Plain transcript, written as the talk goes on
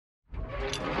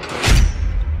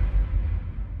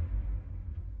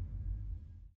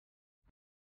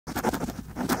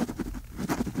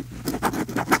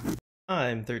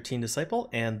I'm 13 Disciple,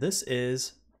 and this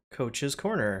is Coach's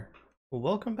Corner.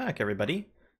 Welcome back, everybody.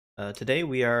 Today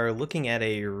we are looking at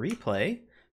a replay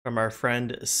from our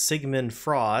friend 1er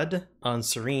Prot on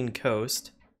Serene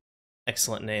Coast.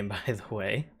 Excellent name, by the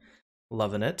way.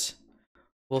 Loving it.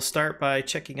 We'll start by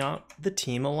checking out the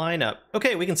team lineup.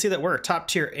 Okay, we can see that we're top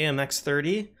tier AMX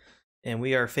 30, and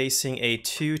we are facing a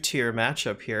two-tier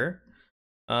matchup here.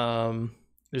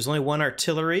 There's only one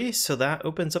artillery, so that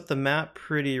opens up the map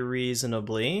pretty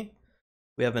reasonably.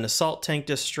 We have an assault tank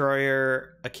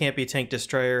destroyer, a campy tank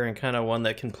destroyer, and kind of one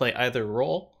that can play either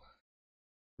role.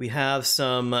 We have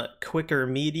some quicker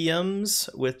mediums,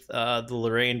 with the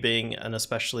Lorraine being an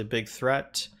especially big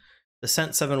threat. The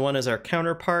Cent 7-1 is our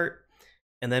counterpart.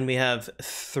 And then we have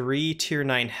 3 tier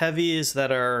 9 heavies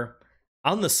that are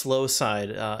on the slow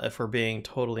side, if we're being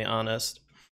totally honest.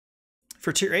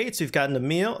 For tier 8s, we've got an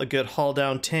Emil, a good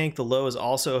haul-down tank. The Low is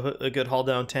also a good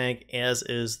haul-down tank, as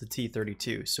is the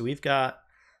T-32. So we've got...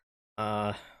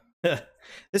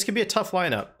 this could be a tough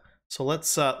lineup. So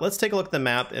let's take a look at the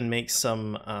map and make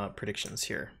some predictions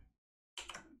here.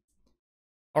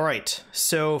 All right,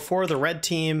 so for the red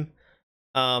team,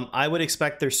 I would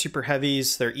expect their super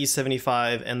heavies, their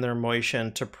E75, and their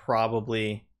Moishen to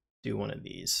probably do one of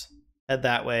these. Head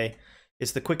that way.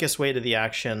 It's the quickest way to the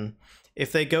action.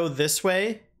 If they go this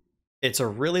way, it's a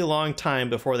really long time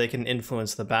before they can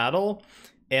influence the battle,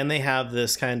 and they have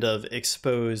this kind of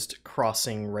exposed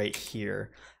crossing right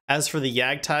here. As for the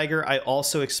Yag Tiger, I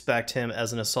also expect him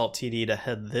as an assault TD to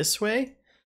head this way.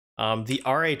 The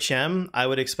RHM, I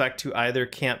would expect to either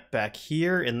camp back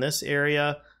here in this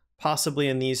area, possibly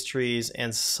in these trees,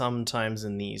 and sometimes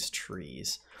in these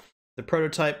trees. The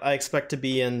prototype, I expect to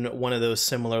be in one of those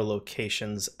similar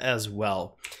locations as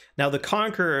well. Now, the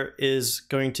Conqueror is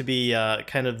going to be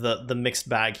kind of the mixed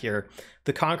bag here.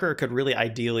 The Conqueror could really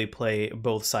ideally play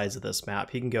both sides of this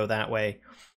map. He can go that way,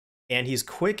 and he's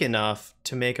quick enough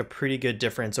to make a pretty good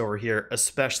difference over here,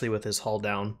 especially with his hull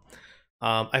down.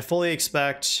 I fully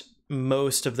expect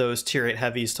most of those tier 8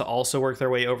 heavies to also work their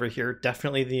way over here.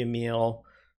 Definitely the Emil,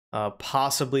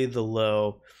 possibly the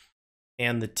Low,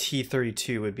 and the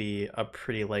T-32 would be a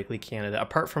pretty likely candidate.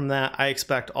 Apart from that, I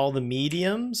expect all the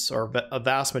mediums, or a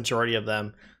vast majority of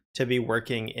them, to be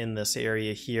working in this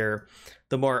area here.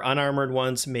 The more unarmored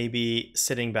ones may be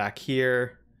sitting back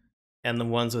here, and the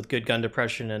ones with good gun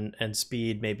depression and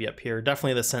speed may be up here.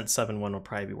 Definitely the Cent 7-1 will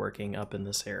probably be working up in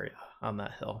this area on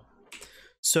that hill.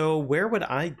 So where would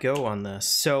I go on this?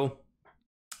 So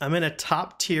I'm in a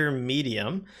top tier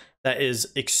medium that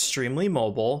is extremely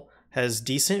mobile, has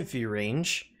decent view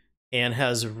range, and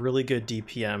has really good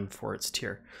DPM for its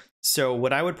tier. So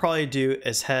what I would probably do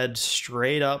is head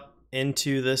straight up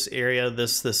into this area,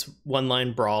 this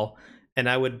one-line brawl, and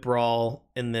I would brawl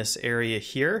in this area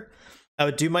here. I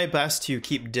would do my best to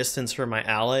keep distance from my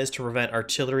allies to prevent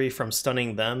artillery from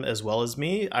stunning them as well as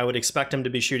me. I would expect them to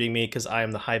be shooting me because I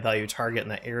am the high-value target in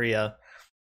that area.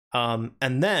 And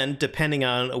then, depending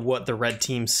on what the red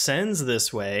team sends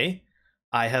this way,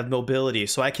 I have mobility,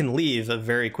 so I can leave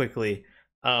very quickly.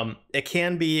 It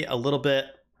can be a little bit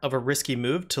of a risky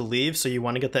move to leave, so you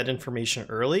want to get that information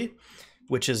early,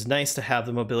 which is nice to have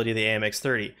the mobility of the AMX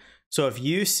 30. So if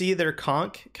you see their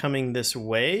conch coming this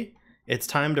way, it's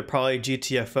time to probably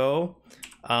GTFO,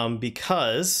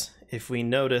 because if we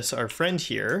notice, our friend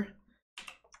here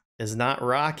is not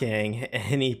rocking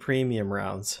any premium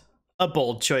rounds. A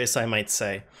bold choice, I might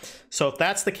say. So if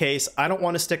that's the case, I don't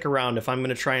want to stick around if I'm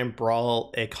going to try and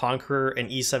brawl a Conqueror, an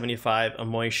E75, a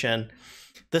Moishen.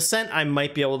 The Cent I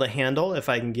might be able to handle if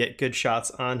I can get good shots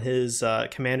on his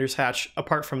commander's hatch.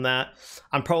 Apart from that,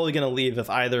 I'm probably going to leave if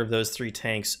either of those 3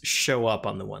 tanks show up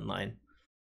on the one line.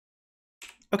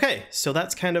 Okay, so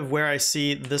that's kind of where I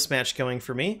see this match going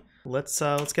for me. Let's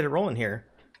get it rolling here.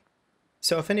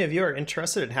 So if any of you are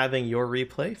interested in having your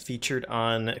replay featured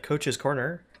on Coach's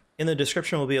Corner, in the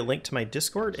description will be a link to my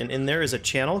Discord, and in there is a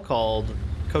channel called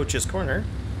Coach's Corner.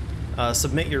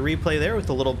 Submit your replay there with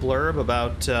a little blurb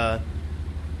about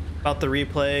the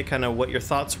replay, kind of what your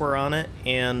thoughts were on it,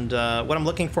 and what I'm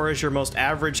looking for is your most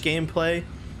average gameplay.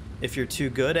 If you're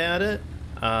too good at it,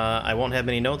 I won't have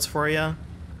any notes for you,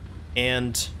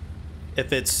 and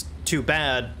if it's too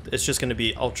bad, it's just going to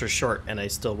be ultra short, and I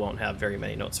still won't have very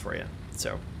many notes for you.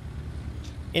 So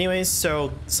anyways,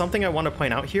 so something I want to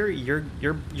point out here, your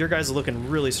guys are looking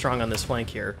really strong on this flank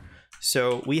here.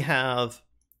 So we have,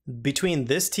 between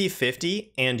this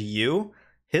T50 and you,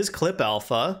 his clip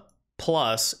alpha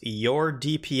plus your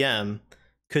DPM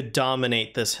could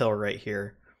dominate this hill right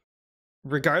here.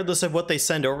 Regardless of what they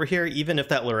send over here, even if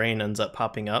that Lorraine ends up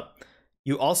popping up,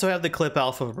 you also have the clip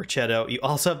alpha of Brachetto, you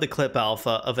also have the clip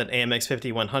alpha of an AMX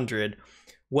 5100,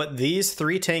 What these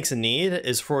 3 tanks need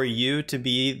is for you to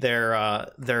be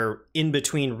their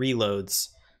in-between reloads,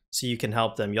 so you can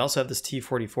help them. You also have this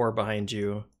T-44 behind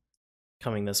you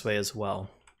coming this way as well.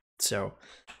 So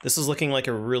this is looking like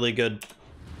a really good,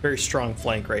 very strong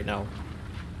flank right now.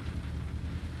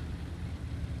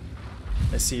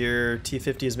 I see your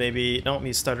T-50 is maybe... Nope,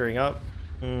 he's stuttering up.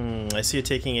 I see you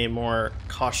taking a more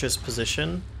cautious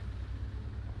position.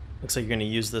 Looks like you're going to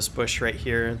use this bush right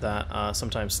here that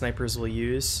sometimes snipers will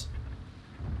use.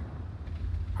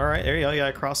 Alright, there you go. You got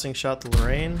a crossing shot to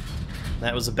Lorraine.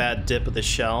 That was a bad dip of the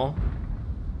shell.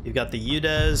 You've got the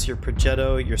UDES, your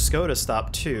Progetto, your Skoda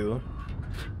stopped too.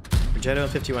 Progetto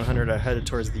and 5100 are headed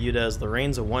towards the UDES.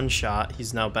 Lorraine's a one-shot.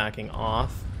 He's now backing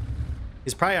off.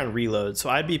 He's probably on reload,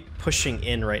 so I'd be pushing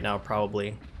in right now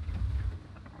probably.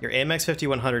 Your AMX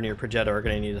 5100 and your Progetto are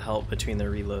going to need help between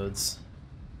their reloads.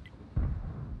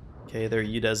 Okay, their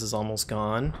UDES is almost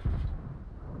gone.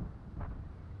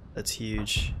 That's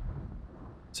huge.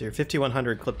 So your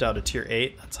 5100 clipped out a tier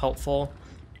 8. That's helpful.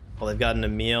 Well, they've got an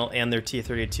Emil and their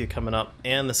T-32 coming up,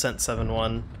 and the Cent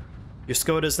 7-1. Your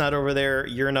Skoda's not over there.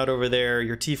 You're not over there.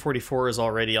 Your T-44 is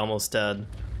already almost dead.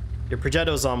 Your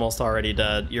Progetto's almost already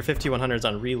dead. Your 5100's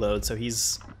on reload, so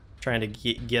he's trying to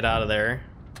get out of there.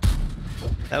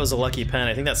 That was a lucky pen.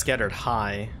 I think that scattered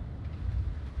high.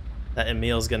 That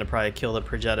Emil's gonna probably kill the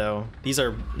Progetto. These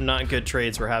are not good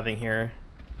trades we're having here.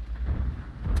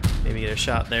 Maybe get a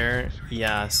shot there.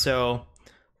 Yeah, so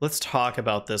let's talk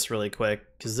about this really quick,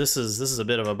 because this is a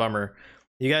bit of a bummer.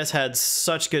 You guys had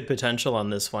such good potential on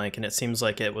this flank, and it seems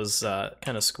like it was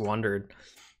kind of squandered.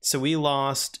 So we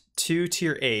lost 2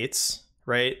 tier 8s,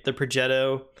 right? The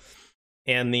Progetto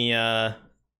and the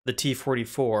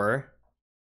T-44.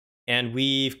 And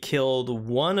we've killed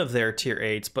one of their tier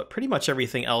 8s, but pretty much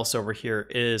everything else over here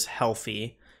is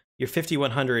healthy. Your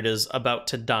 5100 is about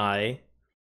to die.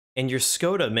 And your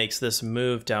Skoda makes this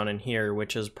move down in here,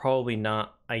 which is probably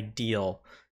not ideal,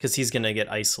 because he's going to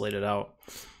get isolated out.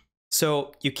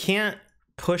 So you can't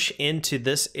push into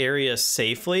this area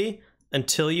safely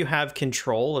until you have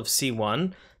control of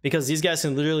C1, because these guys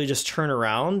can literally just turn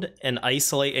around and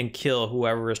isolate and kill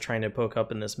whoever is trying to poke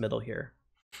up in this middle here.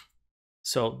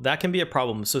 So that can be a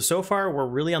problem. So far we're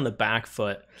really on the back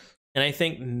foot. And I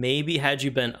think maybe had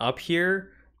you been up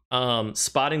here,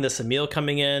 spotting this Emil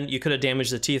coming in, you could have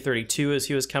damaged the T-32 as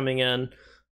he was coming in.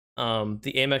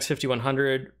 The AMX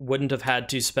 5100 wouldn't have had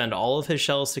to spend all of his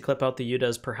shells to clip out the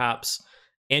UDES perhaps.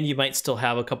 And you might still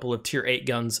have a couple of tier 8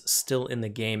 guns still in the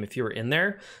game if you were in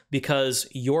there, because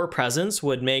your presence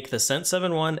would make the Cent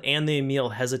 7-1 and the Emil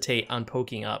hesitate on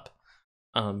poking up.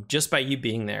 Just by you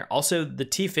being there. Also, the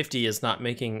T-50 is not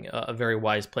making a very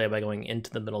wise play by going into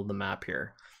the middle of the map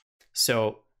here.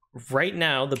 So right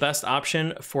now, the best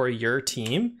option for your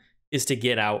team is to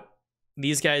get out.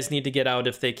 These guys need to get out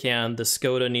if they can. The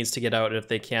Skoda needs to get out if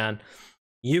they can.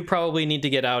 You probably need to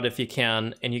get out if you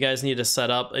can. And you guys need to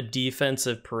set up a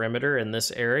defensive perimeter in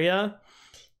this area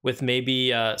with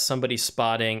maybe somebody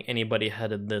spotting anybody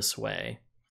headed this way.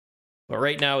 But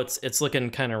right now, it's looking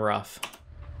kind of rough.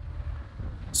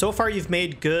 So far, you've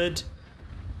made good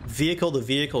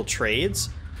vehicle-to-vehicle trades,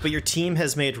 but your team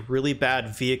has made really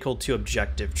bad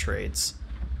vehicle-to-objective trades.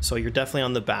 So you're definitely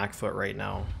on the back foot right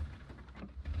now.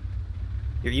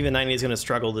 Your even 90 is going to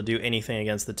struggle to do anything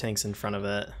against the tanks in front of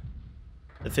it.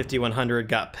 The 5100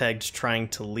 got pegged trying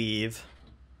to leave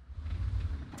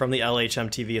from the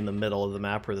LHMTV in the middle of the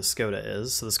map where the Skoda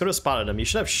is. So the Skoda spotted him. You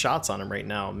should have shots on him right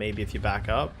now, maybe if you back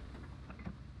up.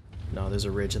 No, there's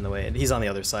a ridge in the way. He's on the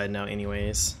other side now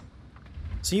anyways.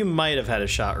 So you might have had a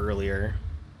shot earlier.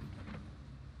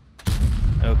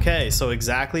 Okay, so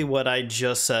exactly what I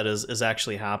just said is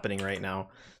actually happening right now.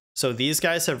 So these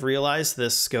guys have realized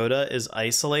this Skoda is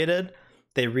isolated.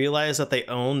 They realize that they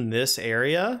own this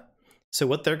area. So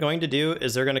what they're going to do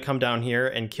is they're going to come down here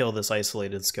and kill this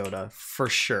isolated Skoda, for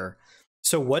sure.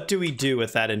 So what do we do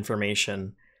with that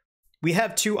information? We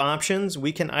have 2 options.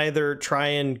 We can either try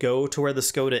and go to where the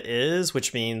Skoda is,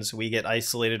 which means we get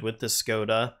isolated with the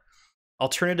Skoda.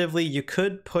 Alternatively, you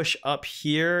could push up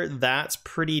here. That's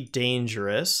pretty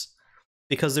dangerous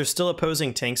because there's still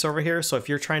opposing tanks over here. So if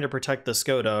you're trying to protect the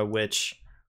Skoda, which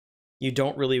you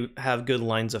don't really have good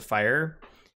lines of fire,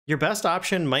 your best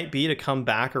option might be to come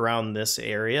back around this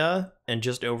area and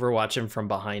just overwatch him from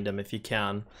behind him if you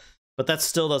can. But that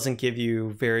still doesn't give you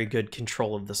very good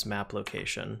control of this map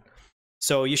location.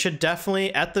 So you should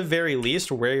definitely, at the very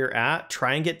least, where you're at,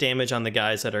 try and get damage on the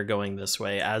guys that are going this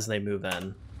way as they move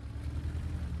in.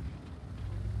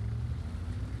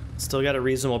 Still got a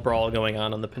reasonable brawl going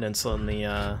on the peninsula in the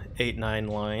 8-9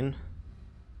 line.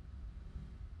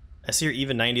 I see your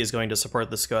even 90 is going to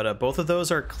support the Skoda. Both of those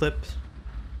are clipped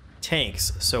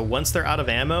tanks. So once they're out of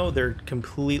ammo, they're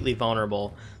completely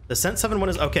vulnerable. The Sent 7-1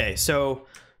 is okay. So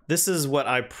this is what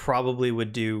I probably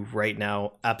would do right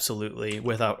now. Absolutely,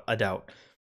 without a doubt.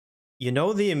 You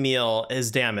know the Emil is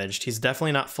damaged. He's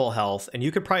definitely not full health, and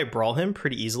you could probably brawl him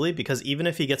pretty easily because even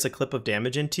if he gets a clip of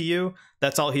damage into you,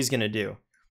 that's all he's going to do.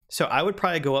 So I would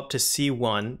probably go up to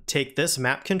C1, take this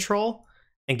map control,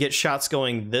 and get shots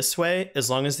going this way as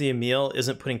long as the Emil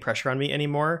isn't putting pressure on me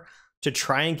anymore to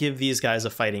try and give these guys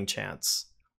a fighting chance.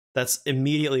 That's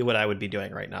immediately what I would be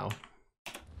doing right now.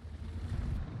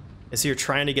 So you're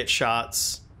trying to get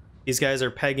shots. These guys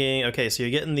are pegging. Okay, so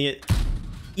you're getting the...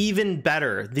 Even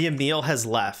better, the Emil has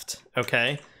left,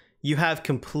 okay? You have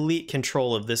complete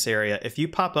control of this area. If you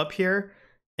pop up here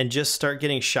and just start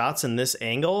getting shots in this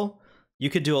angle, you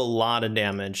could do a lot of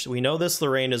damage. We know this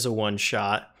Lorraine is a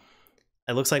one-shot.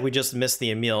 It looks like we just missed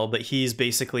the Emil, but he's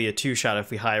basically a two-shot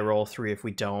if we high roll, three if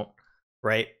we don't,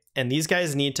 right? And these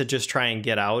guys need to just try and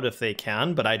get out if they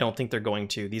can, but I don't think they're going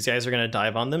to. These guys are going to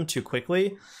dive on them too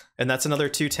quickly. And that's another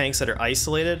two tanks that are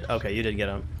isolated. Okay, you did get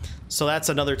him. So that's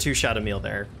another two-shot Emil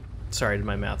there. Sorry, I did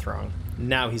my math wrong.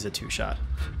 Now he's a two-shot.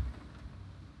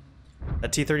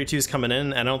 That T-32 is coming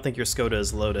in, and I don't think your Skoda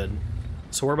is loaded.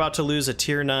 So we're about to lose a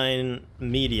tier 9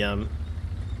 medium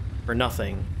for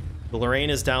nothing. The Lorraine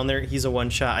is down there. He's a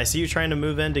one-shot. I see you trying to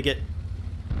move in to get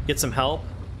some help.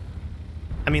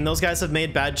 I mean, those guys have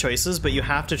made bad choices, but you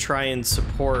have to try and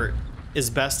support as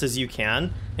best as you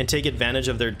can and take advantage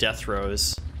of their death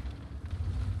rows.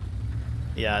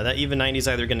 Yeah, that even 90 is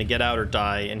either going to get out or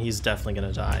die, and he's definitely going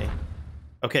to die.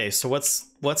 Okay, so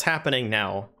what's happening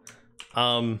now?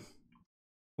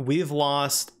 We've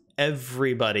lost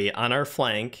everybody on our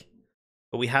flank,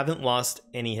 but we haven't lost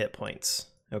any hit points.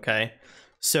 Okay,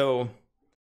 so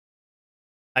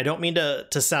I don't mean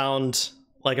to sound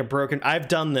like a broken... I've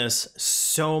done this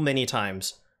so many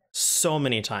times. So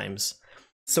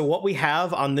what we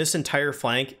have on this entire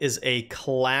flank is a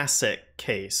classic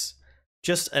case.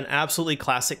 Just an absolutely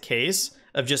classic case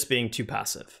of just being too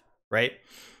passive, right?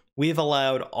 We've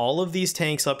allowed all of these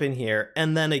tanks up in here,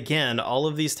 and then again, all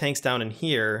of these tanks down in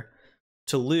here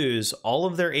to lose all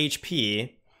of their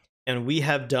HP, and we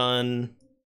have done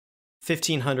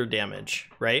 1,500 damage,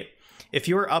 right? If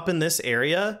you were up in this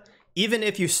area, even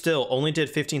if you still only did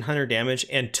 1,500 damage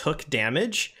and took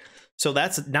damage, so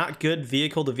that's not good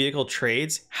vehicle-to-vehicle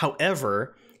trades.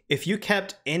 However, if you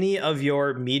kept any of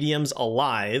your mediums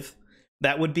alive,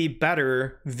 that would be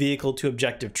better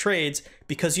vehicle-to-objective trades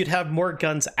because you'd have more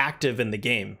guns active in the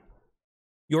game.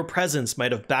 Your presence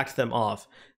might have backed them off.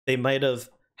 They might have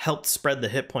helped spread the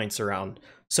hit points around.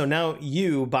 So now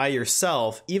you, by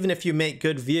yourself, even if you make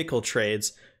good vehicle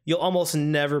trades, you'll almost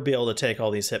never be able to take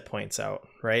all these hit points out,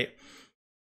 right?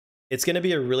 It's going to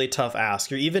be a really tough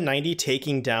ask. Your even 90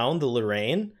 taking down the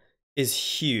Lorraine is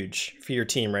huge for your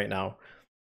team right now.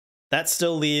 That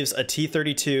still leaves a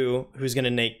T-32 who's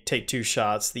going to take two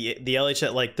shots. The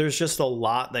LHS, like, there's just a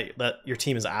lot that your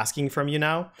team is asking from you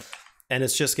now, and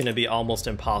it's just going to be almost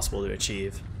impossible to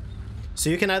achieve. So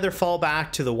you can either fall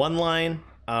back to the one line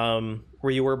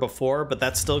where you were before, but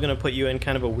that's still going to put you in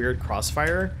kind of a weird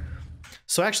crossfire.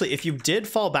 So actually, if you did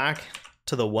fall back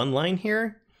to the one line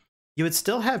here, you would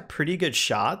still have pretty good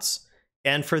shots,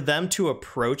 and for them to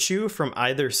approach you from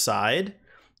either side,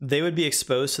 they would be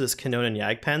exposed to this Kanonen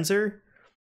Jagdpanzer,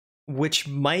 which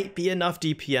might be enough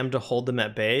DPM to hold them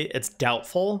at bay. It's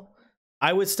doubtful.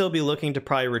 I would still be looking to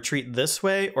probably retreat this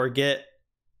way or get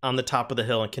on the top of the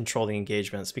hill and control the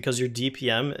engagements, because your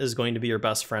DPM is going to be your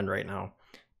best friend right now,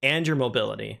 and your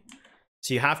mobility.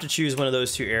 So you have to choose one of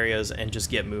those two areas and just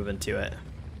get moving to it.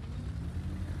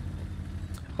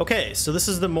 Okay, so this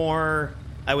is the more,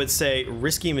 I would say,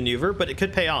 risky maneuver, but it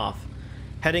could pay off.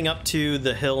 Heading up to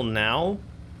the hill now,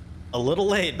 a little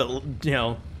late, but, you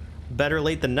know, better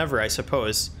late than never, I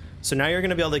suppose. So now you're going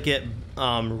to be able to get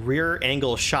rear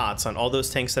angle shots on all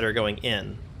those tanks that are going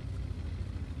in.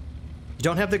 You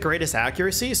don't have the greatest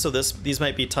accuracy, so these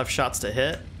might be tough shots to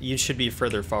hit. You should be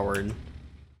further forward.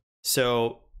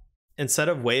 So instead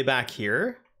of way back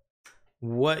here,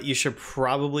 what you should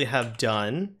probably have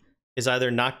done is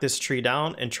either knock this tree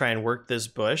down and try and work this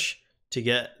bush to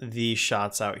get the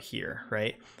shots out here,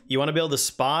 right? You want to be able to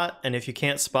spot, and if you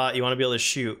can't spot, you want to be able to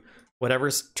shoot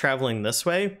whatever's traveling this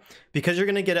way, because you're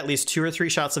going to get at least 2 or 3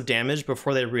 shots of damage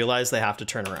before they realize they have to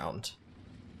turn around.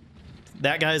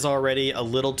 That guy's already a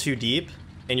little too deep,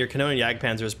 and your Kanonen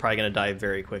Jagdpanzer is probably going to die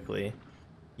very quickly.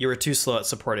 You were too slow at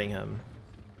supporting him.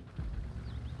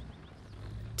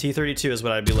 T-32 is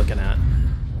what I'd be looking at.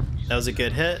 That was a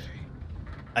good hit.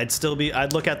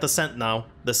 I'd look at the Scent now.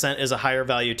 The Scent is a higher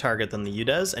value target than the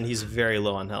UDES, and he's very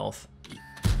low on health.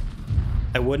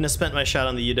 I wouldn't have spent my shot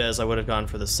on the UDES, I would have gone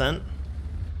for the Scent.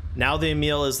 Now the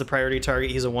Emil is the priority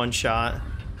target, he's a one-shot.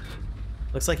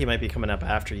 Looks like he might be coming up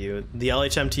after you. The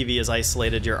LHMTV is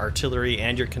isolated, your artillery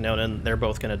and your Kanonen, they're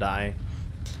both gonna die.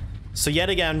 So yet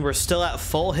again, we're still at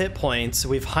full hit points.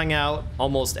 We've hung out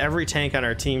almost every tank on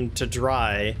our team to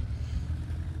dry.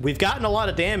 We've gotten a lot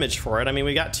of damage for it. I mean,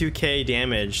 we got 2k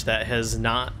damage that has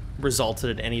not resulted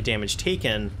in any damage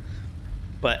taken.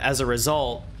 But as a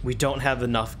result, we don't have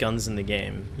enough guns in the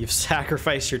game. You've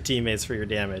sacrificed your teammates for your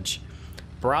damage.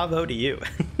 Bravo to you.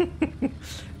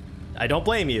 I don't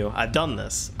blame you. I've done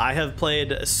this. I have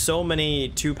played so many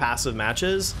 2 passive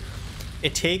matches.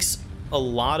 It takes a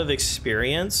lot of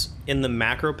experience in the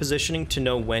macro positioning to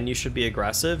know when you should be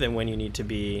aggressive and when you need to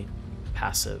be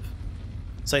passive.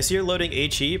 So I see you're loading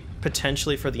HE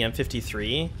potentially for the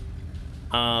M53.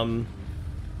 Can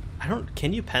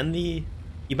you pen the...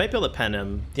 You might be able to pen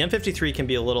him. The M53 can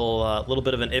be a little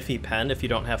bit of an iffy pen if you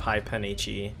don't have high pen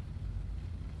HE.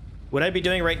 What I'd be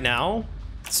doing right now,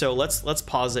 so let's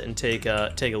pause it and take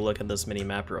a look at this mini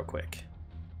map real quick.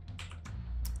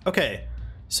 Okay,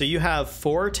 so you have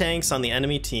 4 tanks on the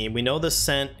enemy team. We know the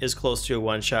Scent is close to a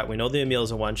one-shot. We know the Emil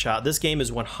is a one-shot. This game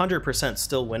is 100%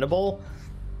 still winnable,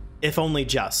 if only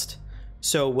just.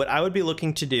 So what I would be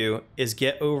looking to do is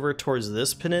get over towards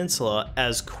this peninsula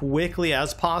as quickly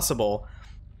as possible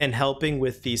and helping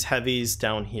with these heavies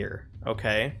down here,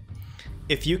 okay?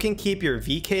 If you can keep your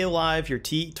VK alive, your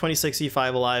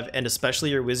T26E5 alive, and especially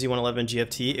your Wizzy 111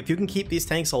 GFT, if you can keep these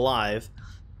tanks alive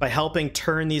by helping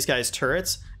turn these guys'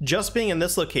 turrets, just being in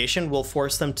this location will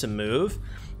force them to move.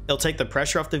 It'll take the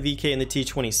pressure off the VK and the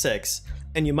T26,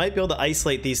 and you might be able to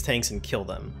isolate these tanks and kill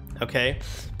them, okay?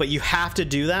 But you have to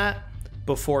do that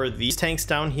before these tanks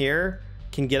down here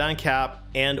can get on cap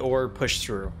and or push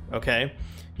through, okay?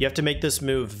 You have to make this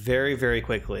move very, very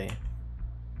quickly.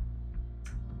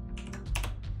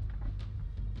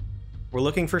 We're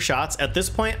looking for shots. At this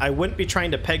point, I wouldn't be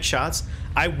trying to peg shots.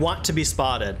 I want to be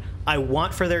spotted. I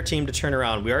want for their team to turn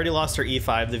around. We already lost our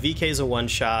E5. The VK is a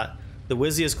one-shot. The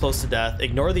Wizzy is close to death.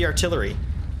 Ignore the artillery.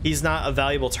 He's not a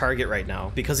valuable target right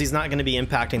now because he's not going to be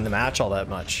impacting the match all that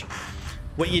much.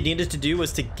 What you needed to do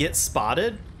was to get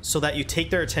spotted so that you take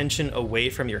their attention away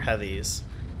from your heavies.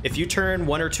 If you turn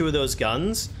 1 or 2 of those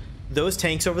guns, those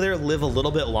tanks over there live a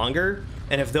little bit longer,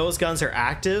 and if those guns are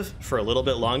active for a little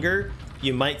bit longer,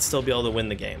 you might still be able to win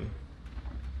the game.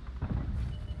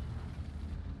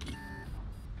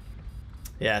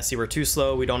 Yeah, see, we're too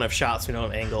slow, we don't have shots, we don't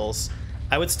have angles.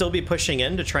 I would still be pushing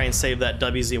in to try and save that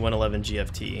WZ-111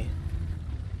 GFT,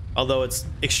 although it's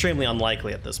extremely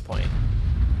unlikely at this point.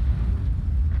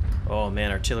 Oh man,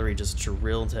 artillery just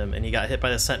drilled him, and he got hit by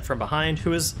the Scent from behind,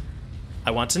 who is,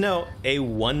 I want to know, a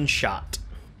one-shot.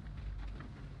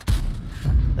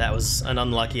 That was an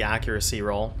unlucky accuracy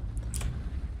roll.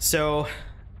 So,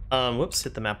 whoops,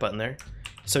 hit the map button there.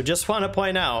 So just want to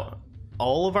point out,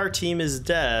 all of our team is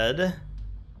dead,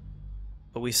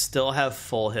 but we still have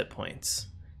full hit points.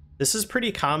 This is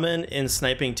pretty common in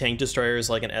sniping tank destroyers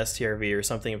like an STRV or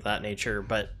something of that nature,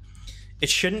 but it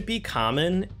shouldn't be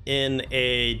common in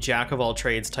a jack of all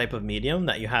trades type of medium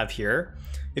that you have here.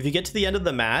 If you get to the end of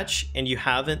the match and you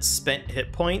haven't spent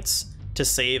hit points to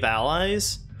save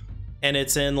allies, and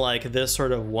it's in like this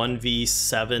sort of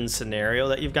 1v7 scenario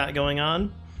that you've got going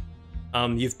on,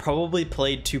 you've probably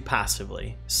played too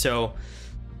passively. So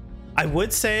I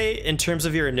would say in terms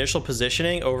of your initial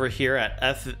positioning over here at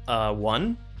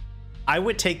F1, I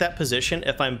would take that position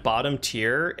if I'm bottom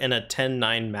tier in a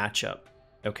 10-9 matchup,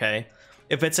 okay?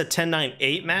 If it's a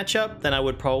 10-9-8 matchup, then I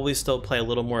would probably still play a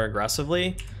little more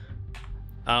aggressively,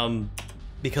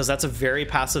 because that's a very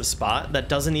passive spot that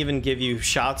doesn't even give you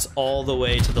shots all the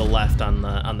way to the left on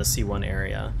the C1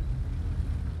 area.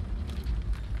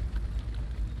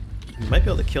 You might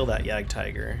be able to kill that Yag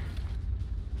Tiger.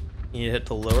 You hit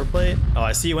the lower plate. Oh,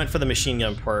 I see you went for the machine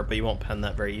gun port, but you won't pen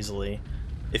that very easily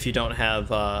if you don't have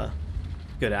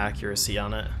good accuracy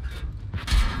on it.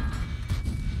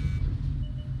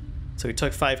 So we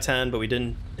took 510, but we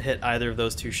didn't hit either of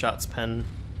those 2 shots pen.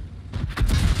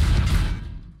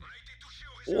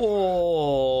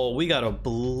 Oh, we got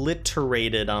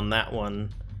obliterated on that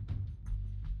one.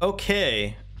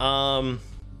 Okay, I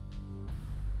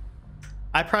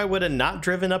probably would have not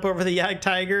driven up over the Yag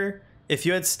Tiger. If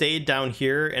you had stayed down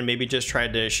here and maybe just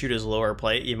tried to shoot his lower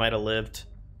plate, you might have lived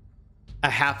a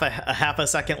half a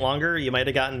second longer. You might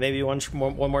have gotten maybe one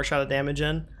more shot of damage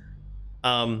in.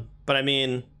 But I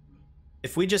mean,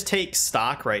 if we just take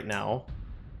stock right now,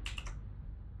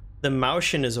 the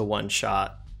Maushin is a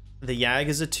 1-shot. The Yag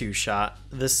is a 2-shot.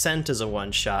 The Scent is a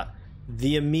 1-shot.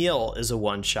 The Emil is a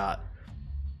 1-shot.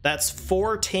 That's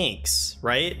 4 tanks,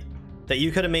 right? that you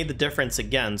could have made the difference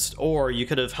against, or you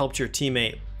could have helped your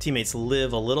teammates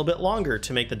live a little bit longer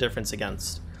to make the difference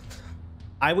against.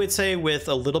 I would say with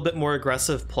a little bit more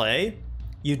aggressive play,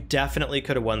 you definitely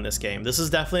could have won this game. This is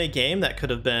definitely a game that could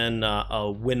have been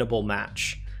a winnable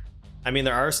match. I mean,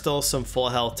 there are still some full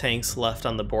health tanks left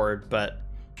on the board, but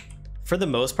for the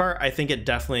most part, I think it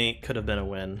definitely could have been a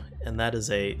win. And that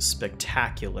is a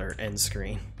spectacular end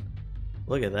screen.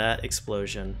 Look at that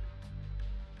explosion.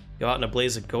 Go out in a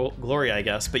blaze of glory, I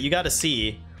guess. But you got to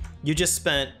see, you just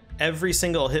spent every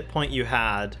single hit point you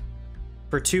had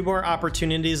for 2 more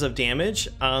opportunities of damage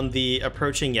on the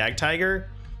approaching Jagdtiger,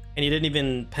 and you didn't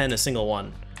even pen a single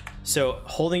one. So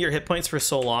holding your hit points for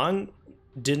so long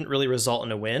didn't really result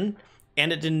in a win,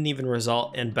 and it didn't even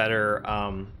result in better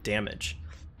damage.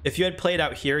 If you had played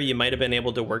out here, you might have been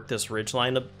able to work this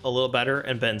ridgeline a little better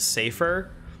and been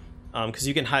safer, because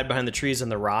you can hide behind the trees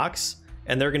and the rocks,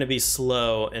 and they're going to be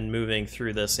slow in moving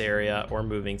through this area or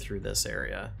moving through this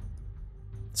area.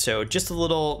 So just a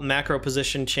little macro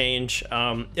position change.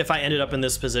 If I ended up in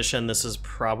this position, this is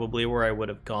probably where I would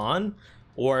have gone,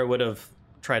 or I would have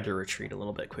tried to retreat a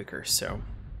little bit quicker. So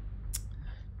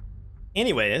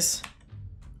anyways,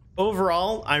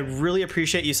 overall, I really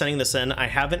appreciate you sending this in. I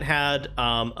haven't had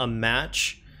a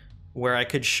match where I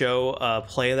could show a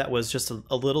play that was just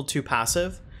a little too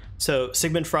passive. So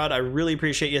Sigmund Fraud, I really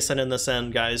appreciate you sending this in,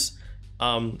 guys.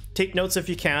 Take notes if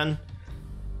you can.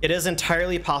 It is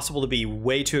entirely possible to be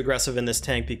way too aggressive in this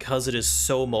tank because it is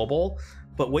so mobile.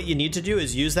 But what you need to do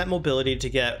is use that mobility to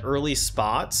get early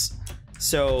spots.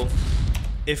 So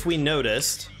if we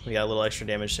noticed, we got a little extra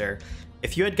damage there.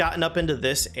 If you had gotten up into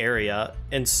this area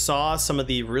and saw some of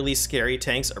the really scary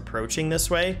tanks approaching this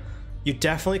way, you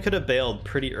definitely could have bailed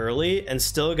pretty early and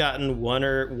still gotten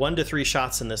 1 to 3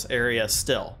 shots in this area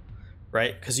still,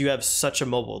 right? Because you have such a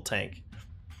mobile tank.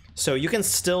 So you can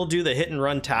still do the hit and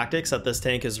run tactics that this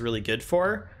tank is really good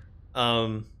for,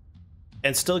 and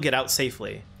still get out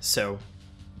safely. So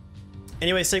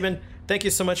anyway, Sigmund, thank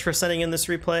you so much for sending in this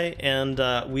replay, and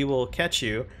we will catch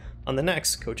you on the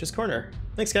next Coach's Corner.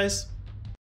 Thanks, guys.